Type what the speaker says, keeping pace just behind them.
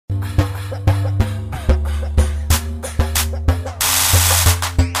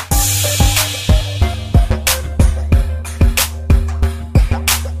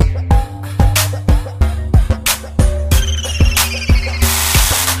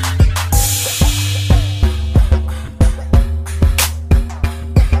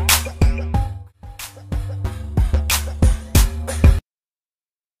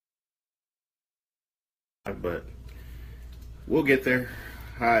We'll get there.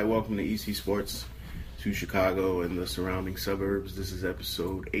 Hi, welcome to ECSports to Chicago and the surrounding suburbs. This is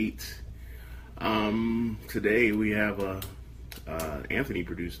episode 8. Today we have Anthony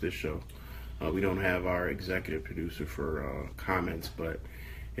produced this show. We don't have our executive producer for comments, but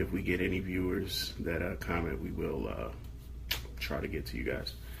if we get any viewers that comment, we will try to get to you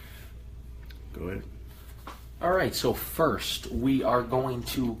guys. Go ahead. All right, so first we are going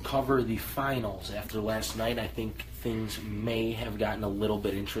to cover the finals. After last night, I think things may have gotten a little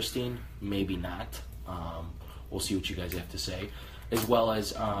bit interesting, maybe not. We'll see what you guys have to say, as well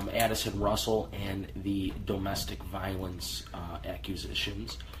as Addison Russell and the domestic violence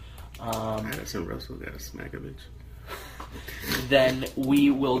accusations. Addison Russell got a smack a bitch. Then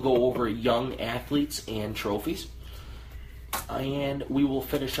we will go over young athletes and trophies. And we will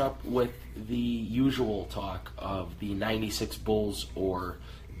finish up with the usual talk of the 96 Bulls or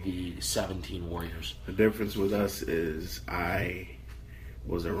the 17 Warriors. The difference with us is I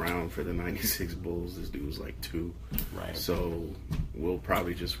was around for the 96 Bulls. This dude was like 2. Right. So we'll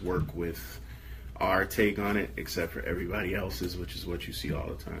probably just work with our take on it, except for everybody else's, which is what you see all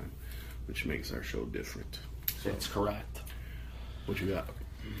the time, which makes our show different. That's correct. What you got?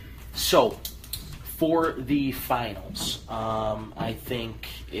 So, for the finals, I think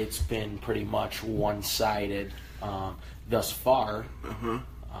it's been pretty much one-sided thus far.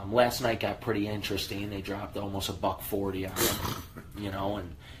 Last night got pretty interesting. They dropped almost $140 on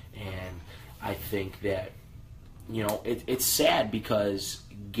them, and I think that, it's sad because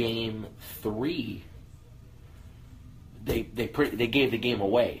Game 3, they gave the game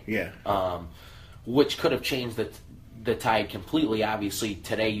away. Yeah. Which could have changed the tide completely. Obviously,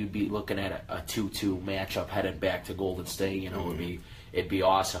 today you'd be looking at a 2-2 matchup headed back to Golden State. It'd be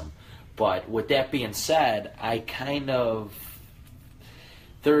awesome. But with that being said,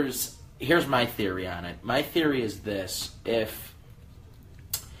 here's my theory on it. My theory is this: if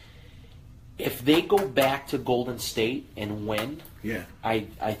they go back to Golden State and win, I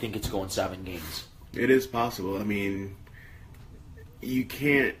think it's going 7 games. It is possible. You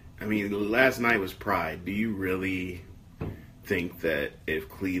can't. Last night was pride. Do you really think that if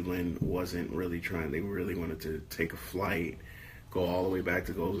Cleveland wasn't really trying, they really wanted to take a flight, go all the way back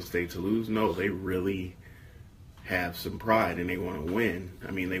to Golden State to lose? No, they really have some pride and they want to win.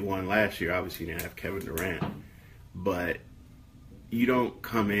 They won last year. Obviously, you didn't have Kevin Durant. But you don't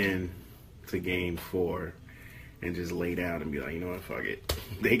come in to Game 4 and just lay down and be like, you know what, fuck it.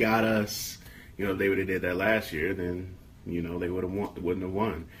 They got us. If they would have did that last year, then they wouldn't have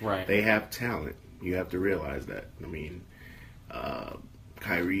won. Right. They have talent. You have to realize that.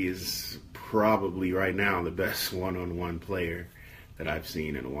 Kyrie is probably right now the best one-on-one player that I've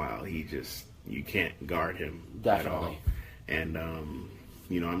seen in a while. You can't guard him Definitely. at all. And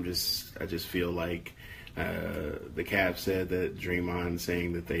I just feel like the Cavs said that Draymond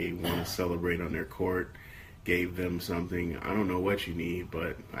saying that they want to celebrate on their court gave them something. I don't know what you need,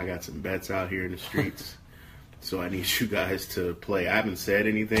 but I got some bets out here in the streets. So I need you guys to play. I haven't said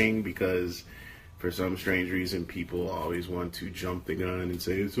anything because for some strange reason people always want to jump the gun and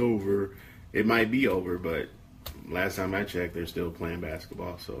say it's over. It might be over, but last time I checked, they're still playing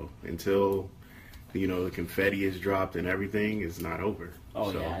basketball. So until the confetti is dropped and everything, it's not over.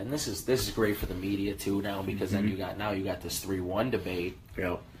 Oh, yeah, and this is great for the media too now because then you got this 3-1 debate.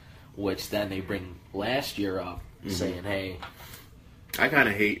 Yep. Which then they bring last year up saying, hey. I kind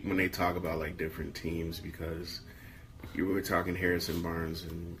of hate when they talk about like different teams because you were talking Harrison Barnes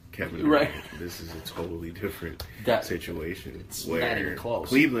and Kevin Durant. Right. This is a totally different situation. It's where not even close.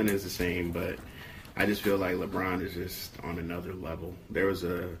 Cleveland is the same, but I just feel like LeBron is just on another level. There was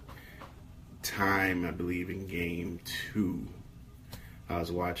a time, I believe, in Game 2, I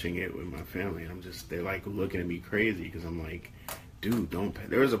was watching it with my family, and they're like looking at me crazy because I'm like, dude, don't.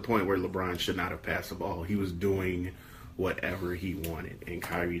 There was a point where LeBron should not have passed the ball. He was doing whatever he wanted, and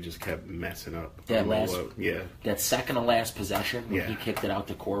Kyrie just kept messing up. That second to last possession when he kicked it out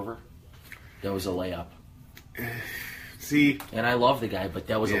to Korver, that was a layup. See, and I love the guy, but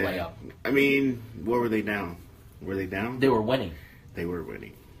that was a layup. What were they down? Were they down? They were winning. They were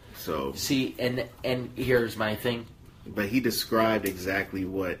winning. So see, and here's my thing. But he described exactly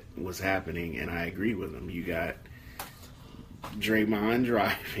what was happening, and I agree with him. You got Draymond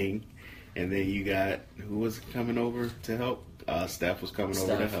driving. And then you got, who was coming over to help? Steph was coming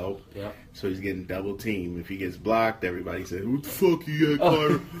over to help. Yep. So he's getting double teamed. If he gets blocked, everybody says, what the fuck you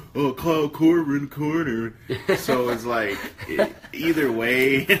got Kyle Korver in the corner? So it's like, either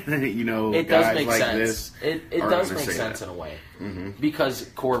way, it guys make like sense. this It does make sense in a way. Because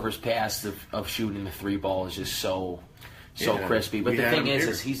Korver's pass of shooting the 3 ball is just so crispy. But the thing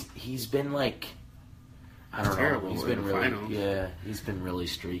is he's been like, I don't terrible know. He's in been the really, finals. he's been really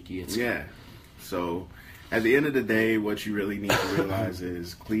streaky. Yeah. So at the end of the day, what you really need to realize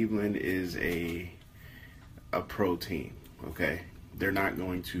is Cleveland is a pro team. Okay, they're not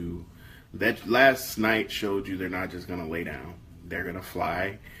going to. That last night showed you they're not just going to lay down. They're going to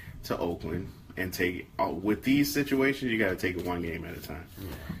fly to Oakland and take. With these situations, you got to take it one game at a time. Yeah.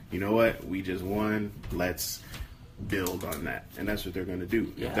 You know what? We just won. Let's build on that, and that's what they're going to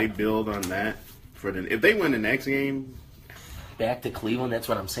do. Yeah. If they build on that if they win the next game. Back to Cleveland, that's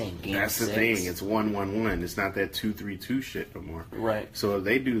what I'm saying. That's 6. The thing. It's 1-1-1. It's not that 2-3-2 shit no more. Right. So if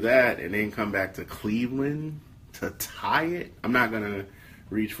they do that and then come back to Cleveland to tie it, I'm not gonna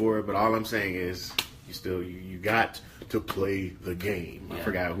reach for it. But all I'm saying is, you got to play the game. Yeah. I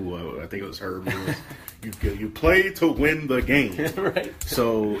forgot who. I think it was Herb. You play to win the game. Right.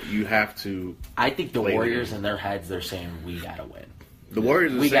 So you have to. I think the Warriors in their heads, they're saying we gotta win. The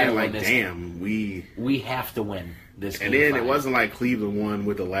Warriors are saying like, damn, we have to win this game. And then it wasn't like Cleveland won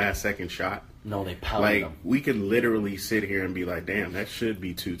with the last second shot. No, they pounded them. We could literally sit here and be like, damn, that should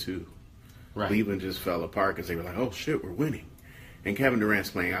be 2-2. Right. Cleveland just fell apart because they were like, oh shit, we're winning. And Kevin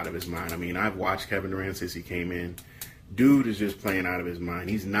Durant's playing out of his mind. I mean, I've watched Kevin Durant since he came in. Dude is just playing out of his mind.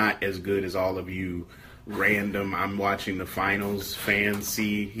 He's not as good as all of you random, I'm watching the finals fans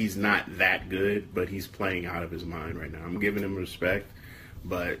see. He's not that good, but he's playing out of his mind right now. I'm giving him respect.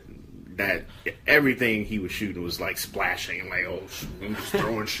 But that everything he was shooting was like splashing, like, oh, I'm just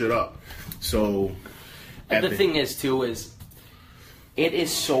throwing shit up. So the thing is too is it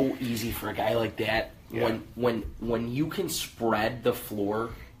is so easy for a guy like that when you can spread the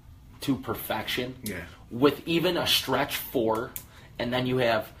floor to perfection with even a stretch 4, and then you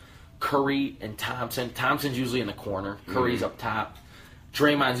have Curry and Thompson. Thompson's usually in the corner. Curry's up top.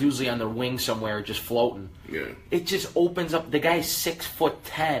 Draymond's usually on the wing somewhere, just floating. Yeah. It just opens up. The guy's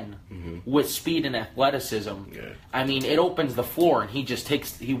 6'10" with speed and athleticism. Yeah. I mean, it opens the floor, and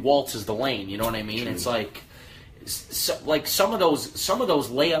he waltzes the lane. You know what I mean? True. It's like some of those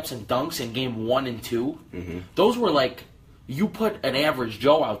layups and dunks in game 1 and 2. Those were like, you put an average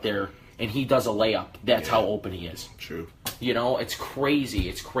Joe out there, and he does a layup. That's how open he is. True. You know, it's crazy.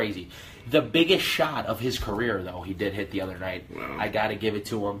 It's crazy. The biggest shot of his career, though, he did hit the other night. Wow. I got to give it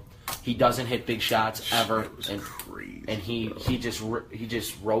to him. He doesn't hit big shots ever, and he just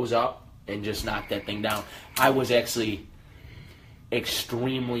rose up and just knocked that thing down. I was actually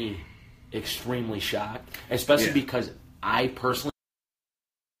extremely shocked, especially because I personally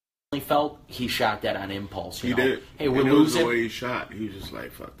felt he shot that on impulse. He did. Hey, we're losing. The way he shot, he was just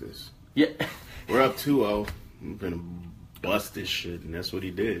like, "Fuck this." Yeah, we're up 2-0. I'm gonna bust this shit, and that's what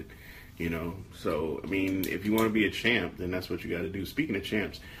he did. You know, so, I mean, if you want to be a champ, then that's what you got to do. Speaking of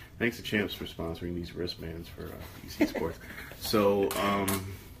champs, thanks to Champs for sponsoring these wristbands for ECSports. So,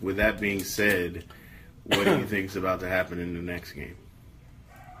 with that being said, what do you think's about to happen in the next game?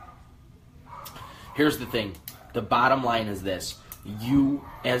 Here's the thing. The bottom line is this. You,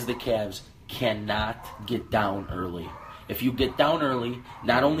 as the Cavs, cannot get down early. If you get down early,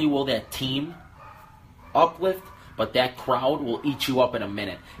 not only will that team uplift, but that crowd will eat you up in a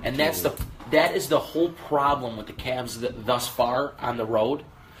minute. And that is the whole problem with the Cavs thus far on the road.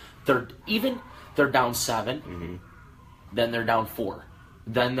 They're down 7, then they're down 4,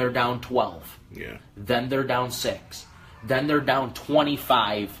 then they're down 12, then they're down 6, then they're down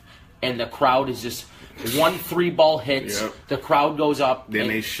 25, and the crowd is just 1 3-ball hits. Yep. The crowd goes up. Then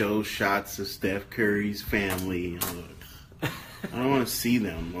they show shots of Steph Curry's family. I don't want to see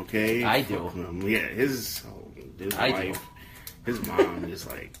them. Okay, I do. Yeah, his wife, his mom is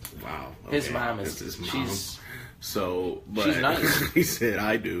like, wow. Okay, his mom is. His mom. She's nice. He said,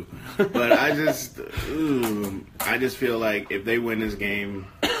 I do, but I just feel like if they win this game,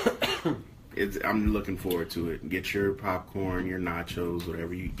 I'm looking forward to it. Get your popcorn, your nachos,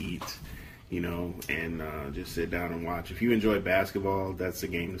 whatever you eat, you know, and just sit down and watch. If you enjoy basketball, that's the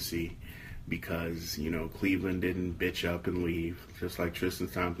game to see. Because, you know, Cleveland didn't bitch up and leave. Just like Tristan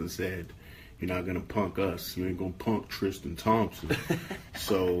Thompson said, you're not going to punk us. You ain't going to punk Tristan Thompson.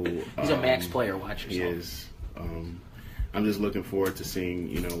 So he's a max player. Watch yourself. He is. I'm just looking forward to seeing,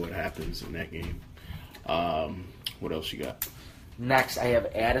 you know, what happens in that game. What else you got? Next, I have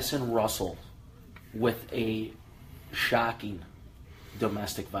Addison Russell with a shocking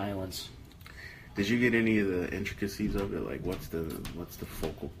domestic violence. Did you get any of the intricacies of it? Like, what's the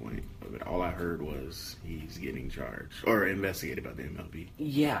focal point of it? All I heard was he's getting charged or investigated by the MLB.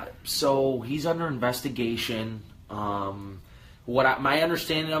 Yeah, so he's under investigation. My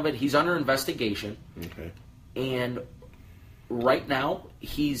understanding of it, he's under investigation. Okay. And right now,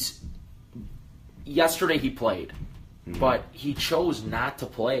 yesterday he played. But he chose not to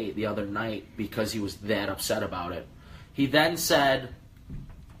play the other night because he was that upset about it. He then said,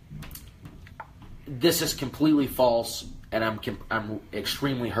 "This is completely false, and I'm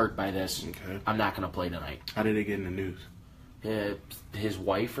extremely hurt by this. Okay. I'm not going to play tonight." How did it get in the news? His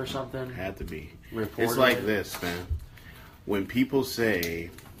wife or something? Had to be. Reported It's like it. this, man. When people say,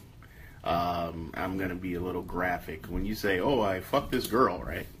 I'm going to be a little graphic. When you say, oh, I fucked this girl,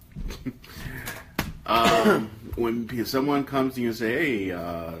 right? When someone comes to you and say,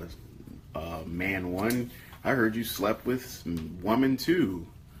 hey, man one, I heard you slept with woman two.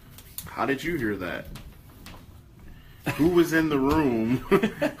 How did you hear that? Who was in the room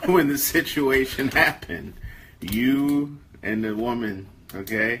when the situation happened? You and the woman,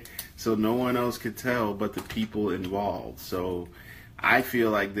 okay? So no one else could tell but the people involved. So I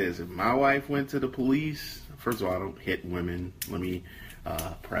feel like this. If my wife went to the police, first of all, I don't hit women. Let me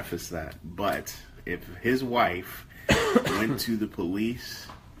preface that. But if his wife went to the police,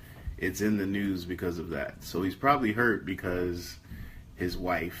 it's in the news because of that. So he's probably hurt because his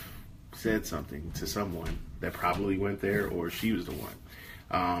wife said something to someone that probably went there, or she was the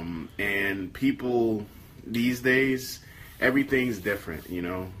one. And people these days, everything's different, you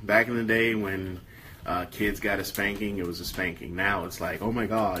know. Back in the day when kids got a spanking, it was a spanking. Now it's like, oh my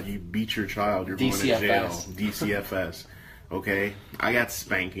God, you beat your child, you're going to jail. DCFS. Okay? I got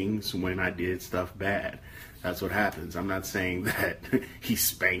spankings when I did stuff bad. That's what happens. I'm not saying that he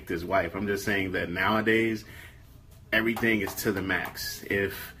spanked his wife. I'm just saying that nowadays, everything is to the max.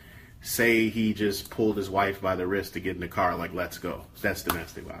 If, say, he just pulled his wife by the wrist to get in the car, like, let's go. That's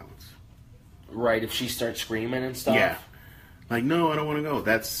domestic violence. Right, if she starts screaming and stuff? Yeah. Like, no, I don't want to go.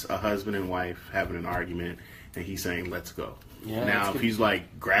 That's a husband and wife having an argument, and he's saying, let's go. Yeah, now, if he's,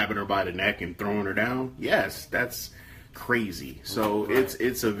 like, grabbing her by the neck and throwing her down, yes, that's crazy. So right.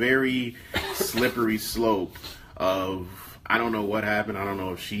 it's a very slippery slope of, I don't know what happened. I don't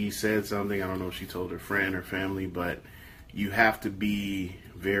know if she said something. I don't know if she told her friend or family, but you have to be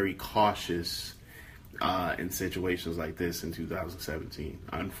very cautious in situations like this in 2017,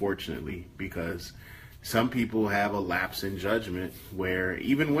 unfortunately, because some people have a lapse in judgment where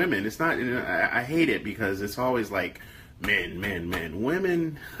even women, it's not, I hate it because it's always like men.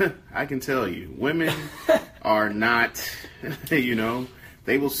 Women, I can tell you, women are not, you know,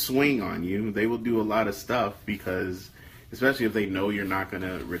 they will swing on you. They will do a lot of stuff because, especially if they know you're not going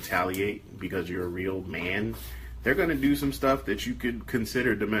to retaliate because you're a real man, they're going to do some stuff that you could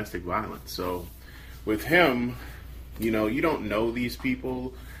consider domestic violence. So with him, you know, you don't know these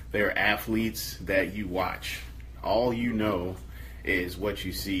people. They're athletes that you watch. All you know is what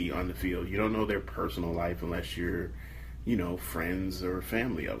you see on the field. You don't know their personal life unless you're, you know, friends or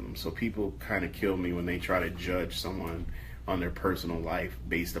family of them. So people kind of kill me when they try to judge someone on their personal life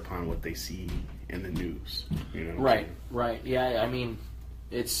based upon what they see in the news. You know? Right. Yeah, I mean,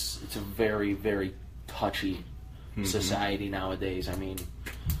 it's a very, very touchy society nowadays. I mean,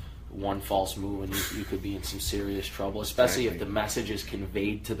 one false move and you could be in some serious trouble, especially if the message is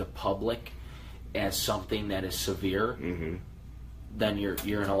conveyed to the public as something that is severe. Then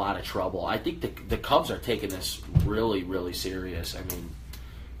you're in a lot of trouble. I think the Cubs are taking this really, really serious.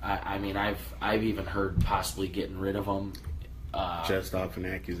 I mean, I've even heard possibly getting rid of him just off an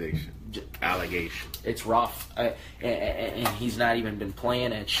allegation. It's rough, and he's not even been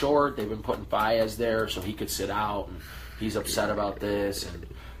playing at short. They've been putting Baez there so he could sit out, and he's upset about this. And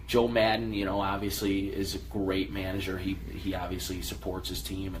Joe Madden, you know, obviously is a great manager. He obviously supports his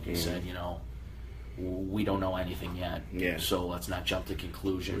team, and he said, you know, we don't know anything yet. Yeah. So let's not jump to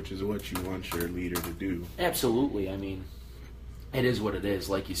conclusion. Which is what you want your leader to do. Absolutely. I mean, it is what it is.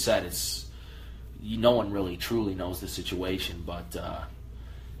 Like you said, no one really truly knows the situation, but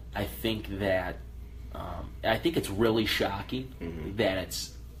I think that I think it's really shocking that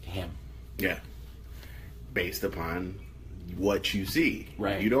it's him. Yeah. Based upon what you see.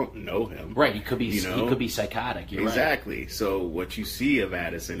 Right. You don't know him. Right. He could be you know? He could be psychotic. You're exactly. Right. So what you see of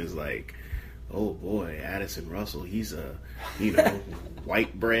Addison is like, oh boy, Addison Russell, he's a, you know,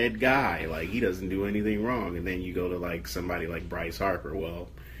 white bread guy. Like, he doesn't do anything wrong. And then you go to like somebody like Bryce Harper. Well,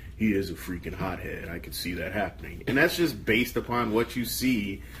 he is a freaking hothead. I could see that happening. And that's just based upon what you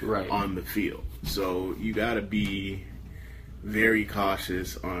see on the field. So you got to be very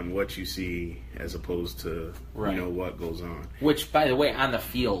cautious on what you see as opposed to, you know, what goes on. Which, by the way, on the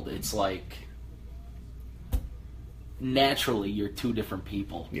field, it's like naturally you're two different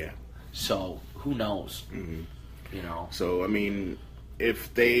people. Yeah. So who knows? You know. So I mean,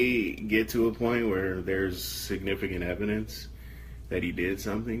 if they get to a point where there's significant evidence that he did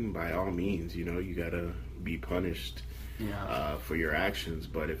something, by all means, you know, you gotta be punished for your actions.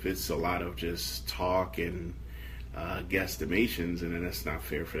 But if it's a lot of just talk and guesstimations, and then that's not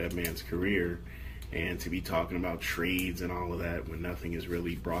fair for that man's career. And to be talking about trades and all of that when nothing is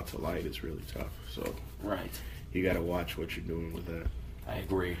really brought to light is really tough. So Right. you got to watch what you're doing with that. I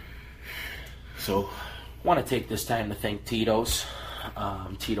agree. So Want to take this time to thank Tito's.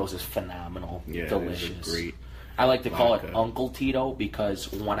 Tito's is phenomenal, yeah, delicious. it's a great. I like to call it vodka. Uncle Tito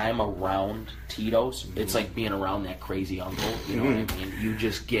because when I'm around Tito's, it's like being around that crazy uncle. You know what I mean? You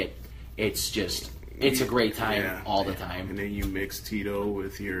just get, it's a great time all the time. And then you mix Tito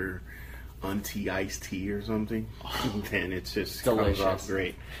with your Auntie iced tea or something, and it's just Delicious. comes off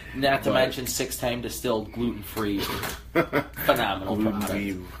great. Not to mention 6-time distilled, gluten-free, phenomenal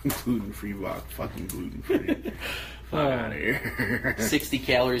product. Gluten-free vodka, fucking gluten-free. Fuck out of here. 60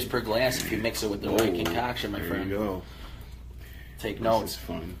 calories per glass if you mix it with the right concoction, my friend. There you go. Take notes. This is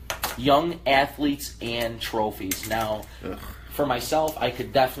fun. Young athletes and trophies. Now, Ugh. for myself, I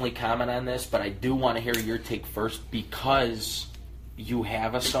could definitely comment on this, but I do want to hear your take first because you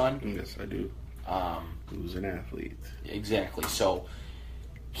have a son. Yes, I do. Who's an athlete? Exactly. So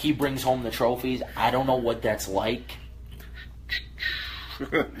he brings home the trophies. I don't know what that's like.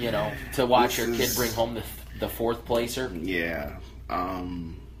 You know, to watch your kid bring home the fourth placer. Yeah. I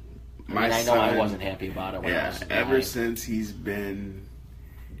know I wasn't happy about it when I was ever behind. since he's been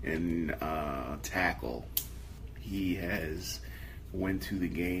in tackle, he has went to the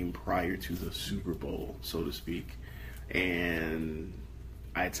game prior to the Super Bowl, so to speak. And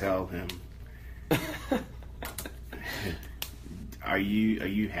I tell him, are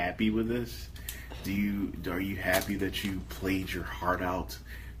you happy with this? Are you happy that you played your heart out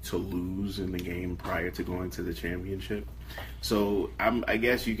to lose in the game prior to going to the championship? So I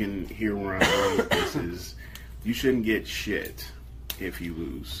guess you can hear where I'm going with this is you shouldn't get shit if you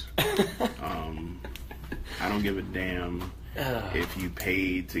lose. I don't give a damn. If you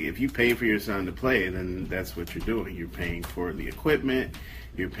pay for your son to play, then that's what you're doing. You're paying for the equipment,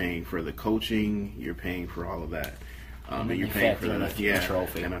 you're paying for the coaching, you're paying for all of that, and you're paying for the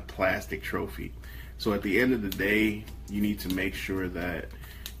trophy and a plastic trophy. So at the end of the day, you need to make sure that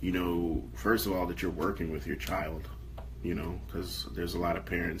first of all, that you're working with your child. Because there's a lot of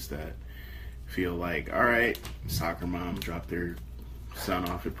parents that feel like, all right, soccer mom dropped their son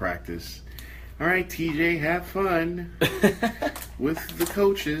off at practice. All right, TJ, have fun with the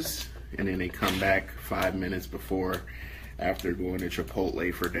coaches. And then they come back 5 minutes after going to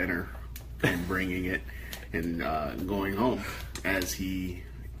Chipotle for dinner and bringing it and going home as he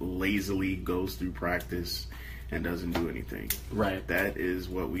lazily goes through practice and doesn't do anything. Right. That is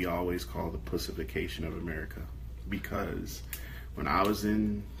what we always call the pussification of America. Because when I was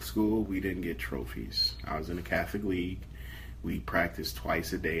in school, we didn't get trophies. I was in a Catholic league. We practiced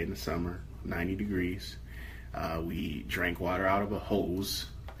twice a day in the summer. 90 degrees. We drank water out of a hose,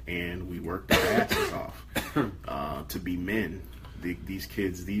 and we worked our asses off to be men. These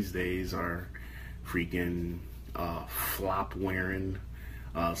kids these days are freaking flop-wearing,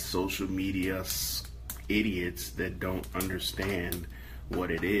 social media idiots that don't understand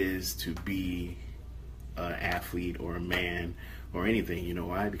what it is to be an athlete or a man or anything. You know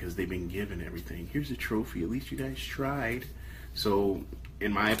why? Because they've been given everything. Here's a trophy. At least you guys tried. So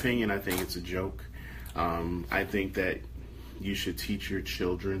in my opinion, I think it's a joke. I think that you should teach your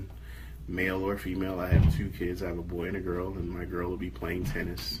children, male or female. I have 2 kids. I have a boy and a girl, and my girl will be playing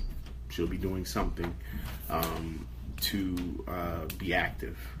tennis. She'll be doing something to be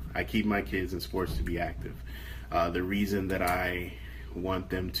active. I keep my kids in sports to be active. The reason that I want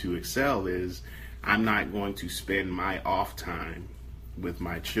them to excel is I'm not going to spend my off time with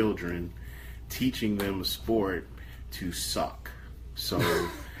my children teaching them a sport to suck. So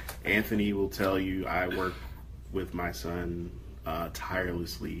Anthony will tell you I work with my son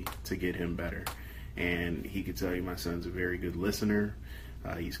tirelessly to get him better. And he could tell you my son's a very good listener.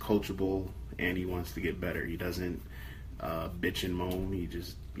 He's coachable, and he wants to get better. He doesn't bitch and moan. He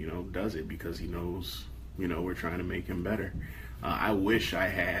just, does it because he knows, we're trying to make him better. I wish I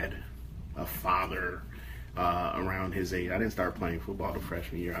had a father around his age. I didn't start playing football the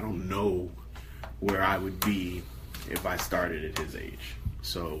freshman year. I don't know where I would be if I started at his age.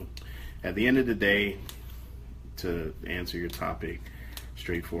 So at the end of the day, to answer your topic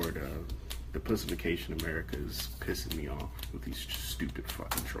straightforward, the pussification of America is pissing me off with these stupid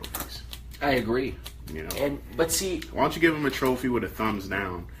fucking trophies. I agree. But see, why don't you give him a trophy with a thumbs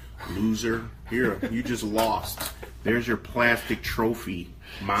down, loser? Here, you just lost. There's your plastic trophy,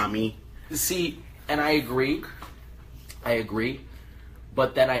 mommy. See, and I agree.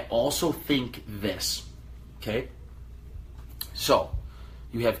 But then I also think this. Okay? So,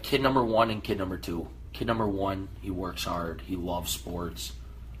 you have kid number 1 and kid number 2. Kid number 1, he works hard. He loves sports.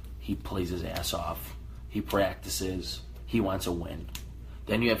 He plays his ass off. He practices. He wants a win.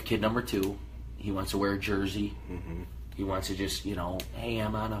 Then you have kid number 2. He wants to wear a jersey. Mm-hmm. He wants to just, hey,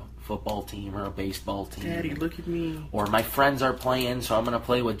 I'm on a football team or a baseball team. Daddy, look at me. Or my friends are playing, so I'm going to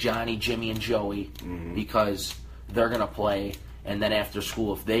play with Johnny, Jimmy, and Joey because they're going to play. And then after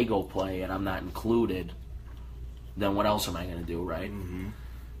school, if they go play and I'm not included, then what else am I going to do, right? Mm-hmm.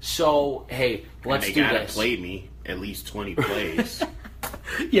 So, hey, let's do this. They got to play me at least 20 plays.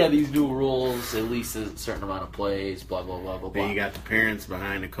 Yeah, these new rules, at least a certain amount of plays, blah, blah, blah, blah, blah. Then you got the parents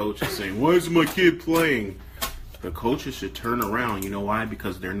behind the coaches saying, why is my kid playing? The coaches should turn around. You know why?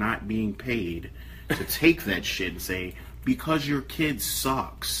 Because they're not being paid to take that shit and say, because your kid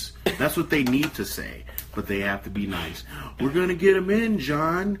sucks. That's what they need to say. But they have to be nice. We're going to get him in,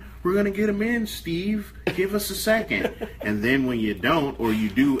 John. We're going to get him in, Steve. Give us a second. And then when you don't, or you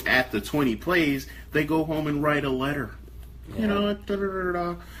do at the 20 plays, they go home and write a letter. Yeah.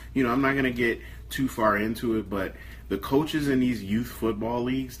 I'm not going to get too far into it, but the coaches in these youth football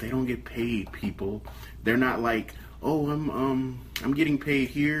leagues, they don't get paid, people. They're not like, oh, I'm getting paid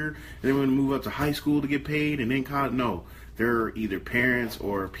here, and then we're going to move up to high school to get paid, and then college. No. They're either parents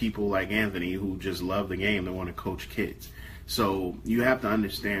or people like Anthony who just love the game and want to coach kids. So you have to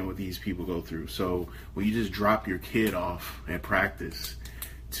understand what these people go through. So when you just drop your kid off at practice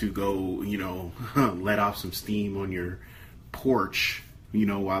to go, let off some steam on your porch,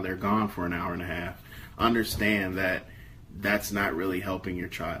 while they're gone for an hour and a half, understand that that's not really helping your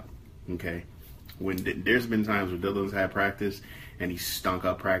child, okay? There's been times when Dylan's had practice and he stunk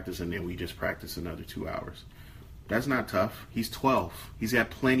up practice and then we just practice another 2 hours. That's not tough. He's 12. He's got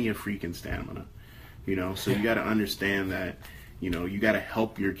plenty of freaking stamina, so you got to understand that, you got to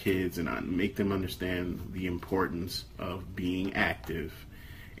help your kids and make them understand the importance of being active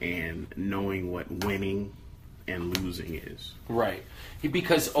and knowing what winning and losing is. Right.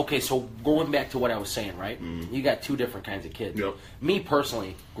 Because, okay, so going back to what I was saying, right? Mm. You got 2 different kinds of kids. Yep. Me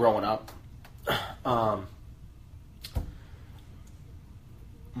personally, growing up,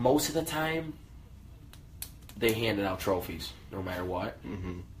 most of the time, they handed out trophies, no matter what.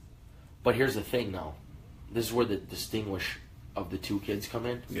 Mm-hmm. But here's the thing, though. This is where the distinguish of the 2 kids come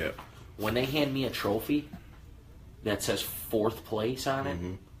in. Yep. When they hand me a trophy that says 4th place on it,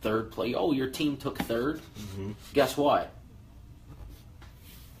 3rd place, oh, your team took 3rd, guess what?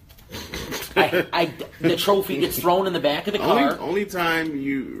 The trophy gets thrown in the back of the car. Only time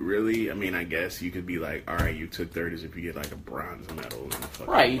you really, I guess you could be like, all right, you took 3rd is if you get like a bronze medal in the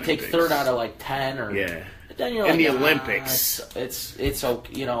fucking Right, you Olympics. take 3rd out of like 10 or... Yeah. Then you're in like, the Olympics. It's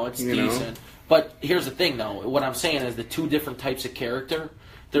okay, it's decent. But here's the thing, though. What I'm saying is the 2 different types of character.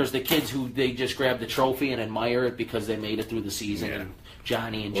 There's the kids who they just grab the trophy and admire it because they made it through the season. Yeah. And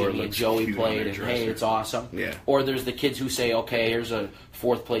Johnny and Or it Jimmy and looks Joey cute on played, their and dresser. hey, it's awesome. Yeah. Or there's the kids who say, okay, here's a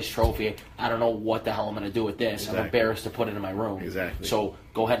 4th place trophy. I don't know what the hell I'm going to do with this. Exactly. I'm embarrassed to put it in my room. Exactly. So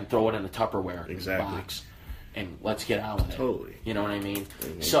go ahead and throw it in a Tupperware box. And let's get on with it. Totally. You know what I mean?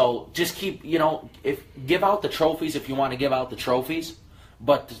 Mm-hmm. So just keep, give out the trophies if you want to give out the trophies,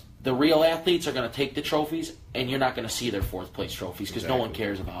 but the real athletes are going to take the trophies, and you're not going to see their 4th place trophies because no one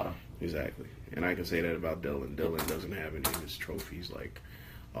cares about them. Exactly. And I can say that about Dylan. Dylan doesn't have any of his trophies, like,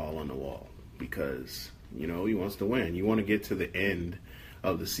 all on the wall because, he wants to win. You want to get to the end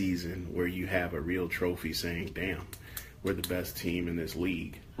of the season where you have a real trophy saying, damn, we're the best team in this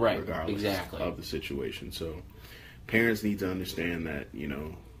league, right, regardless exactly. of the situation. So parents need to understand that,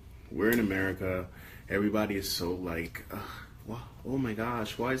 we're in America. Everybody is so like, oh my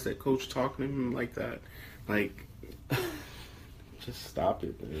gosh, why is that coach talking to him like that? Like, just stop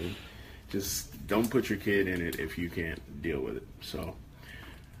it, man. Just don't put your kid in it if you can't deal with it. So,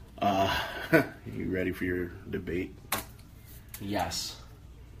 you ready for your debate? Yes.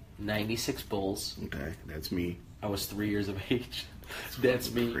 96 Bulls. Okay, that's me. I was 3 years of age.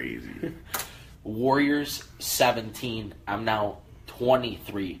 That's me. Crazy. Warriors 17. I'm now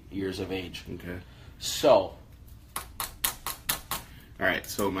 23 years of age. Okay. So. All right,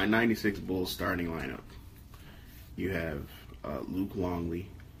 so my 96 Bulls starting lineup. You have Luke Longley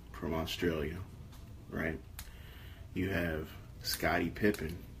from Australia, right? You have Scottie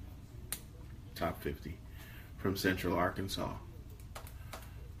Pippen, top 50, from Central Arkansas.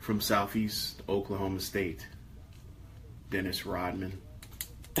 From Southeast Oklahoma State, Dennis Rodman.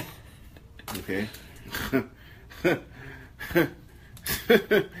 Okay?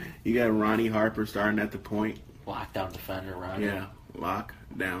 You got Ronnie Harper starting at the point. Lockdown defender, Ronnie. Yeah,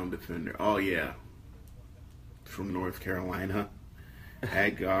 lockdown defender. Oh, yeah. From North Carolina.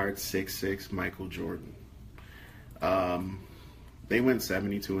 At guard, 6'6", Michael Jordan. They went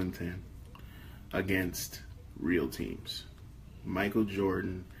 72-10 against real teams. Michael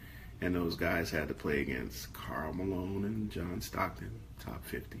Jordan and those guys had to play against Karl Malone and John Stockton, top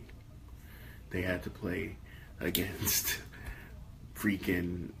 50. They had to play against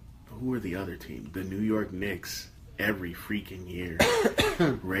freaking, who are the other team? The New York Knicks every freaking year.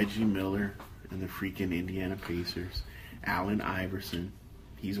 Reggie Miller and the freaking Indiana Pacers. Allen Iverson.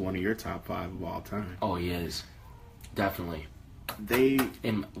 He's one of your top 5 of all time. Oh, he is. Definitely.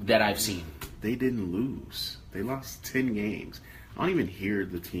 That I've seen. They didn't lose. They lost 10 games. I don't even hear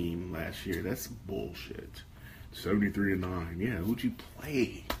the team last year. That's bullshit. 73-9. Yeah, who'd you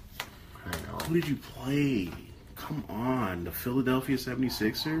play? I know. Who did you play? Come on. The Philadelphia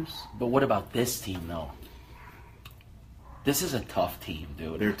 76ers? But what about this team, though? This is a tough team,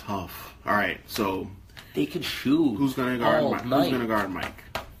 dude. They're tough. All right, so they can shoot. Who's going to guard Mike? Who's going to guard Mike?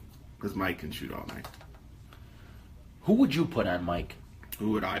 Because Mike can shoot all night. Who would you put on Mike?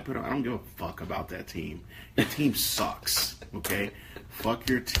 Who would I put on? I don't give a fuck about that team. Your team sucks, okay? Fuck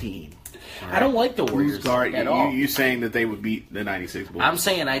your team. Right? I don't like the Warriors at all. You saying that they would beat the 96 Bulls? I'm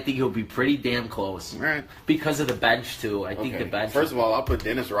saying I think he'll be pretty damn close. Right. Because of the bench, too. I think the bench... First of all, I'll put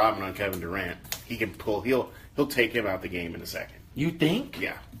Dennis Rodman on Kevin Durant. He can pull... He'll take him out the game in a second. You think?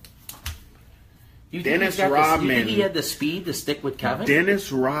 Yeah. Dennis Rodman... You think he had the speed to stick with Kevin?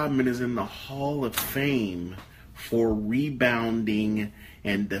 Dennis Rodman is in the Hall of Fame for rebounding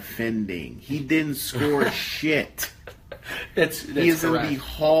and defending. He didn't score shit. That's he is correct. In the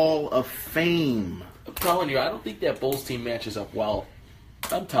Hall of Fame. I'm telling you, I don't think that Bulls team matches up well.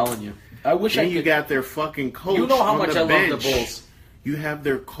 I'm telling you. I wish then you got their fucking coach. You know how much I bench. love the Bulls. You have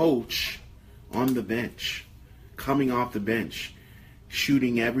their coach on the bench, coming off the bench,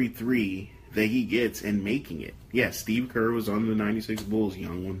 shooting every three that he gets and making it. Yeah, Steve Kerr was on the 96 Bulls,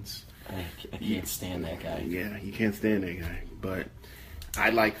 young ones. I can't stand that guy. Yeah, you can't stand that guy. But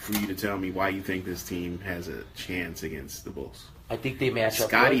I'd like for you to tell me why you think this team has a chance against the Bulls. I think they match up.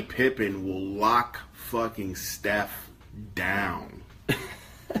 Scottie Pippen will lock fucking Steph down.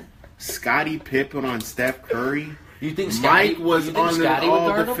 Scottie Pippen on Steph Curry. You think Mike was on the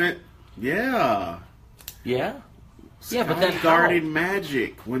all defense? Yeah. Yeah? Yeah, but then guarded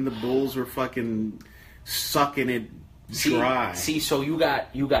Magic when the Bulls were fucking sucking it dry. See, so you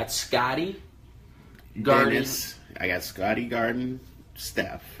got Scottie guarding. Dennis. I got Scottie guarding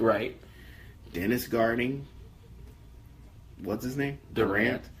Steph. Right. Dennis guarding. What's his name?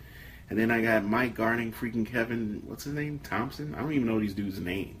 Durant. And then I got Mike guarding freaking Kevin. What's his name? Thompson. I don't even know these dudes'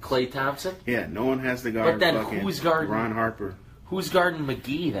 names. Klay Thompson. Yeah, no one has to guard. But then fucking who's guarding Ron Harper? Who's guarding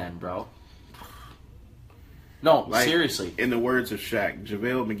McGee then, bro? No, seriously. In the words of Shaq,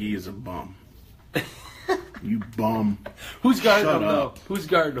 JaVale McGee is a bum. You bum. Who's guarding him though? Who's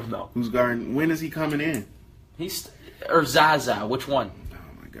guarding him though? Who's guarding? When is he coming in? Or Zaza. Which one?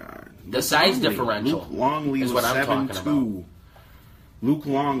 Oh my God. The size differential. Luke Longley is was what I'm talking 7'2". about. Luke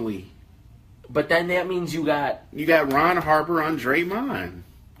Longley. But then that means you got Ron Harper on Draymond.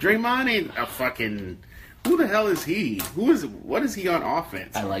 Draymond ain't a fucking. Who the hell is he? What is he on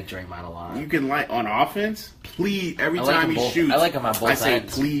offense? I like Draymond a lot. You can on offense? Please, every time he shoots. I like him on both ends. I say,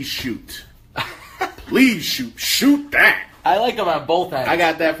 please shoot. Please shoot. Shoot that. I like him on both ends. I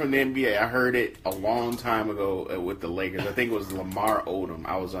got that from the NBA. I heard it a long time ago with the Lakers. I think it was Lamar Odom.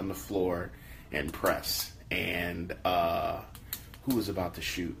 I was on the floor and press. And who was about to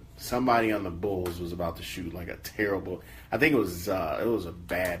shoot? Somebody on the Bulls was about to shoot like a terrible. I think it was a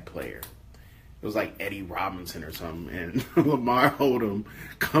bad player. It was like Eddie Robinson or something, and Lamar Odom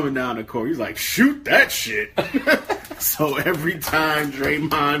coming down the court. He's like, shoot that shit. So every time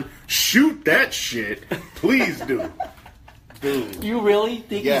Draymond, shoot that shit, please do. Dude. You really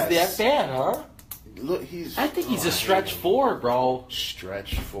think he's that bad, huh? Look, I think he's a stretch four, bro.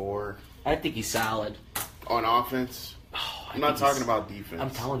 Stretch four. I think he's solid. On offense? I'm not talking about defense.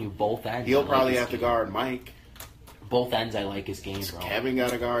 I'm telling you, both ends. He'll probably have to guard Mike. Both ends, I like his game, bro. Kevin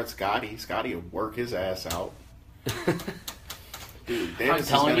got to guard Scottie. Scottie will work his ass out. Dude, Dennis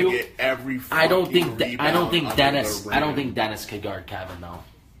is going to get every fucking rebound. I don't think Dennis could guard Kevin though.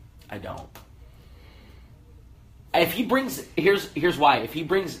 I don't. If he brings here's why. If he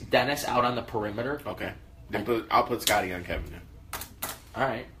brings Dennis out on the perimeter, okay, then I'll put Scottie on Kevin then. All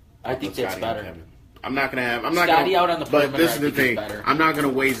right, I think that's better. I'm not gonna have Scottie out on the perimeter. But this is the thing. I'm not gonna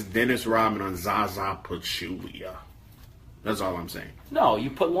waste Dennis Rodman on Zaza Pachulia. That's all I'm saying. No, you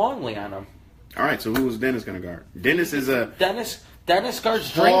put Longley on him. All right, so who was Dennis going to guard? Dennis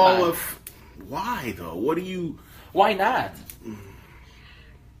guards Draymond. Why, though? What do you... Why not?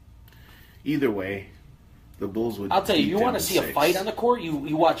 Either way, the Bulls would... I'll tell you, you want to see a fight on the court?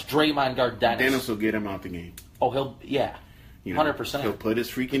 You watch Draymond guard Dennis. Dennis will get him out the game. Oh, 100%. He'll put his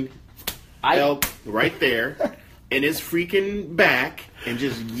freaking help right there, in his freaking back and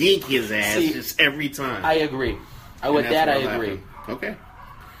just yank his ass just every time. I agree. With that, I agree. Okay.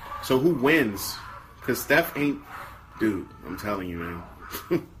 So who wins? Because Steph ain't... Dude, I'm telling you,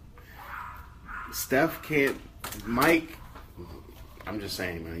 man. Steph can't... Mike... I'm just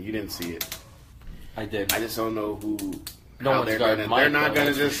saying, man. You didn't see it. I did. I just don't know who... No one's guarding Mike. They're not going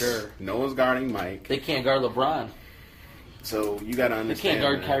to just... Sure. No one's guarding Mike. They can't guard LeBron. So you got to understand. They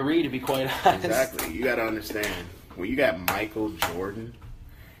can't guard Kyrie, to be quite honest. Exactly. You got to understand. When you got Michael Jordan,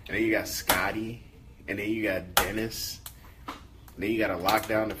 and then you got Scotty, and then you got Dennis, and then you got a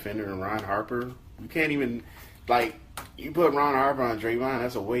lockdown defender and Ron Harper. You can't even... Like, you put Ron Harper on Draymond,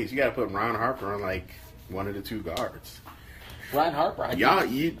 that's a waste. You got to put Ron Harper on, like, one of the two guards. Ron Harper. I think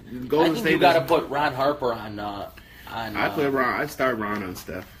you got to put Ron Harper on. I start Ron on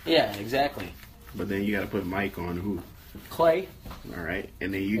Steph. Yeah, exactly. But then you got to put Mike on who? Clay. All right,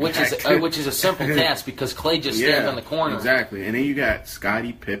 and then you which is a simple task because Clay just stands on the corner. Exactly, and then you got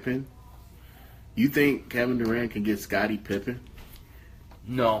Scottie Pippen. You think Kevin Durant can get Scottie Pippen?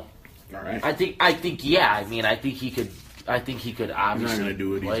 No. All right. I think yeah. I mean, I think he could obviously. He's not going to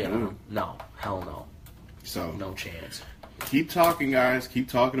do what he's doing. No, hell no. So no chance. Keep talking, guys. Keep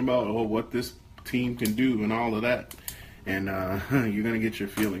talking about what this team can do and all of that, and you're going to get your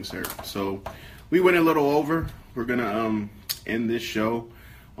feelings hurt. So we went a little over. We're going to end this show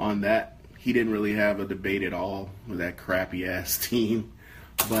on that. He didn't really have a debate at all with that crappy ass team,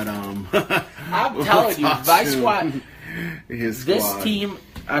 but I'm telling you, my squad. His this squad. Team.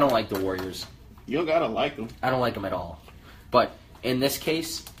 I don't like the Warriors. You gotta like them. I don't like them at all. But in this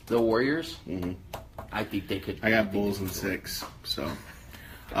case, the Warriors. Mm-hmm. I think they could. I got Bulls in 6. So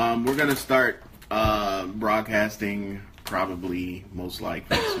we're going to start broadcasting probably most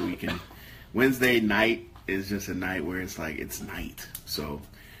likely this weekend. Wednesday night is just a night where it's like it's night. So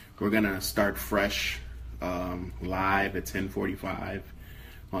we're going to start fresh live at 10:45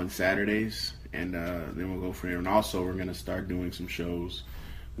 on Saturdays. And then we'll go from there. And also we're going to start doing some shows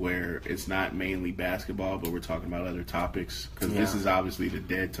where it's not mainly basketball, but we're talking about other topics. Because this is obviously the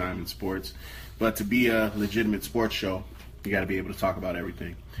dead time in sports. But to be a legitimate sports show, you got to be able to talk about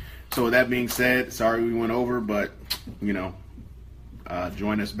everything. So with that being said, sorry we went over, but,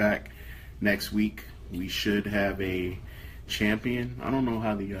 join us back next week. We should have a champion. I don't know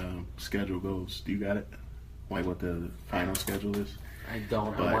how the schedule goes. Do you got it? Like what the final schedule is? I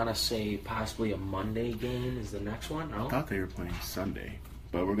don't. I want to say possibly a Monday game is the next one. No? I thought they were playing Sunday.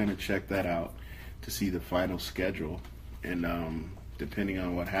 But we're going to check that out to see the final schedule. And depending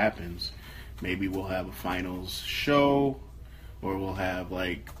on what happens, maybe we'll have a finals show, or we'll have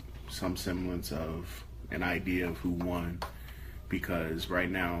like some semblance of an idea of who won. Because right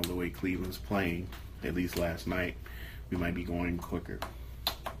now, the way Cleveland's playing, at least last night, we might be going quicker.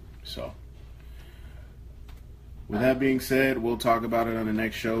 So, with that being said, we'll talk about it on the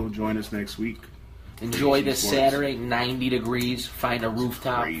next show. Join us next week. Enjoy this Saturday, 90 degrees. Find a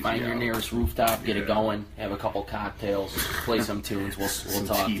rooftop. Find your nearest rooftop. Get it going. Have a couple cocktails. Play some tunes. We'll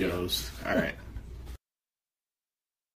talk Tito's. to you. All right.